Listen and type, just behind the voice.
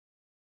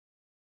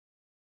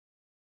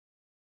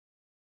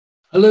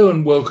Hello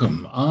and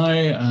welcome. I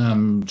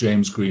am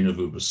James Green of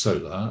Uber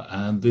Solar,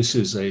 and this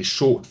is a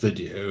short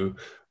video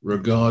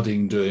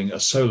regarding doing a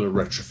solar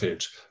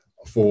retrofit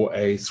for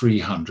a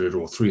 300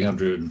 or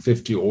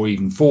 350 or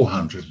even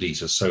 400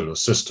 litre solar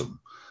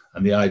system.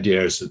 And the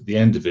idea is at the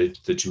end of it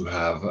that you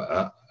have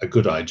a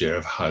good idea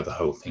of how the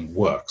whole thing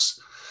works.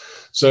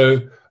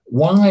 So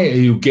why are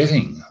you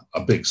getting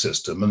a big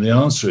system? And the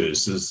answer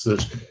is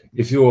that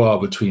if you are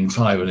between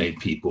 5 and 8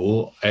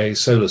 people, a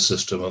solar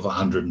system of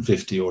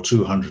 150 or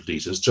 200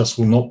 litres just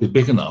will not be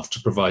big enough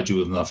to provide you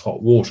with enough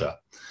hot water.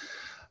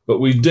 But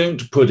we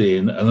don't put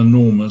in an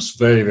enormous,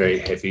 very, very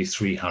heavy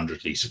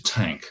 300 litre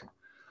tank.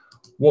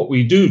 What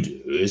we do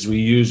is we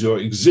use your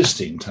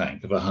existing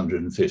tank of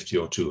 150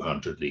 or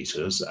 200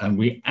 litres and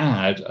we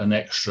add an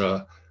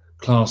extra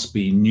Class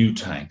B new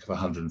tank of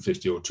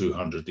 150 or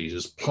 200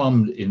 litres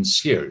plumbed in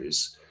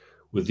series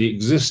with the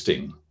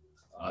existing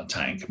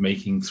tank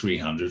making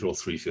 300 or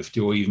 350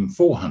 or even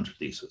 400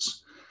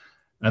 litres.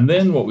 And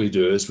then what we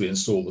do is we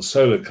install the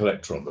solar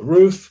collector on the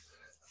roof,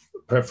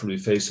 preferably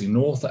facing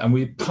north, and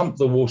we pump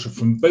the water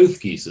from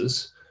both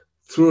geysers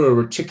through a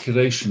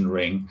reticulation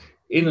ring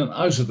in and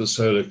out of the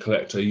solar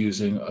collector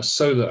using a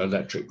solar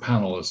electric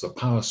panel as the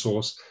power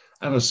source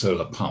and a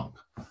solar pump.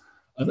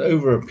 And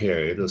over a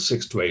period of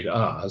 6 to 8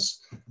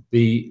 hours,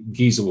 the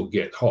geyser will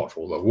get hot,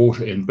 or the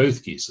water in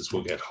both geysers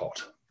will get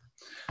hot.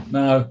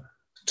 Now,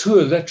 2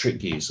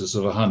 electric geysers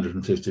of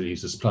 150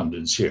 litres plumbed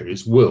in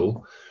series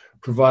will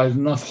provide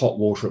enough hot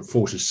water at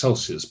 40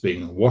 Celsius,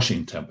 being a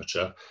washing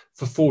temperature,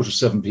 for 4 to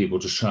 7 people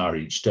to shower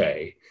each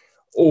day,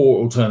 or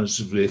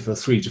alternatively for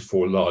 3 to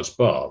 4 large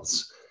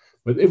baths.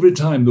 But every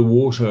time the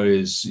water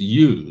is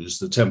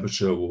used, the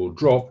temperature will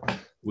drop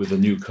with the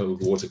new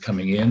cold water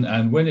coming in,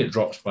 and when it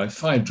drops by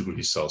 5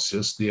 degrees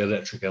Celsius, the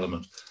electric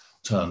element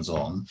turns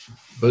on.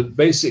 But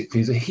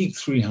basically, to heat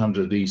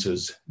 300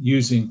 litres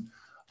using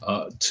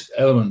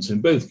elements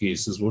in both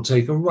geysers will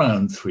take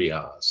around 3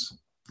 hours.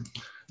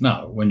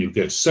 Now, when you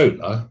go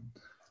solar,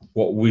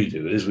 what we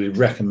do is we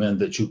recommend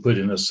that you put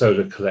in a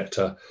solar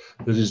collector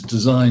that is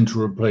designed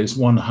to replace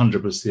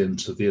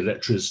 100% of the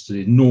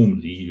electricity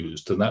normally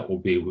used, and that will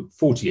be with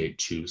 48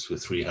 tubes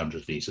with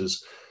 300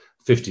 litres,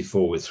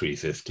 54 with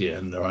 350,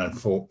 and around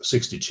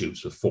 60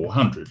 tubes with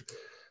 400.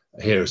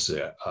 Here's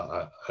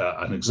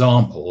an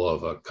example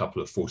of a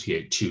couple of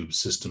 48 tube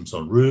systems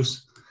on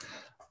roofs,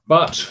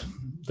 but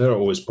there are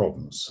always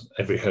problems.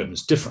 Every home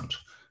is different.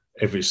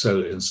 Every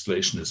solar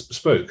installation is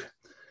bespoke.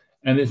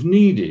 And if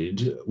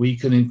needed, we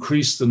can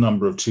increase the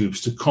number of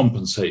tubes to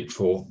compensate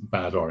for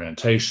bad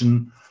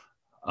orientation,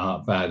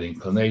 bad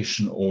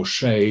inclination or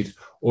shade,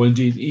 or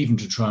indeed even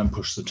to try and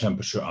push the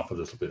temperature up a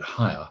little bit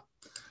higher.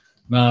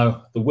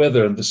 Now, the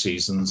weather and the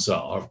seasons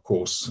are, of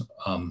course,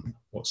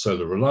 what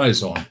solar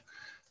relies on,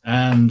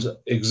 and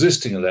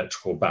existing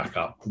electrical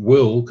backup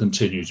will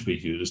continue to be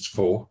used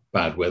for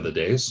bad weather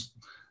days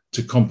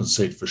to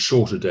compensate for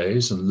shorter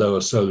days and lower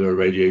solar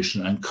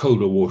irradiation and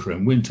colder water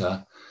in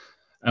winter.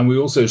 And we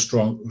also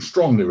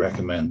strongly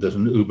recommend that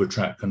an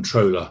UberTrack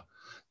controller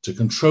to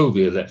control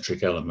the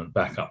electric element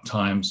backup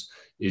times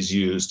is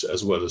used,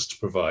 as well as to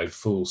provide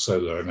full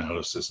solar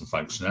analysis and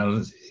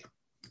functionality.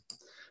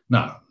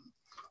 Now,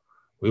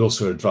 we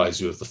also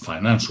advise you of the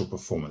financial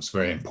performance,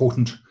 very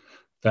important.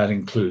 That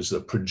includes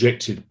the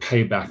projected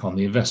payback on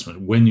the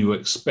investment, when you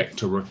expect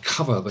to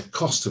recover the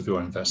cost of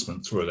your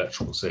investment through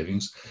electrical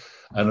savings,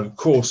 and of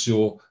course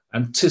your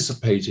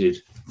anticipated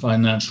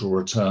financial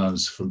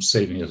returns from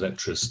saving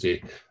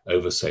electricity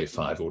over, say,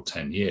 5 or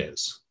 10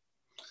 years.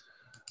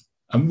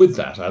 And with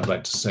that, I'd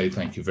like to say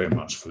thank you very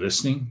much for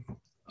listening.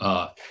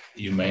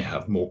 You may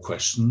have more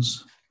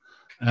questions,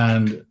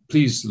 and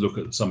please look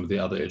at some of the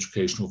other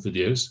educational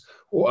videos,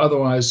 or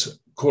otherwise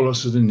call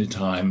us at any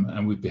time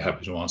and we'd be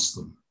happy to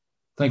answer them.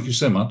 Thank you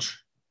so much.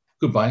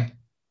 Goodbye.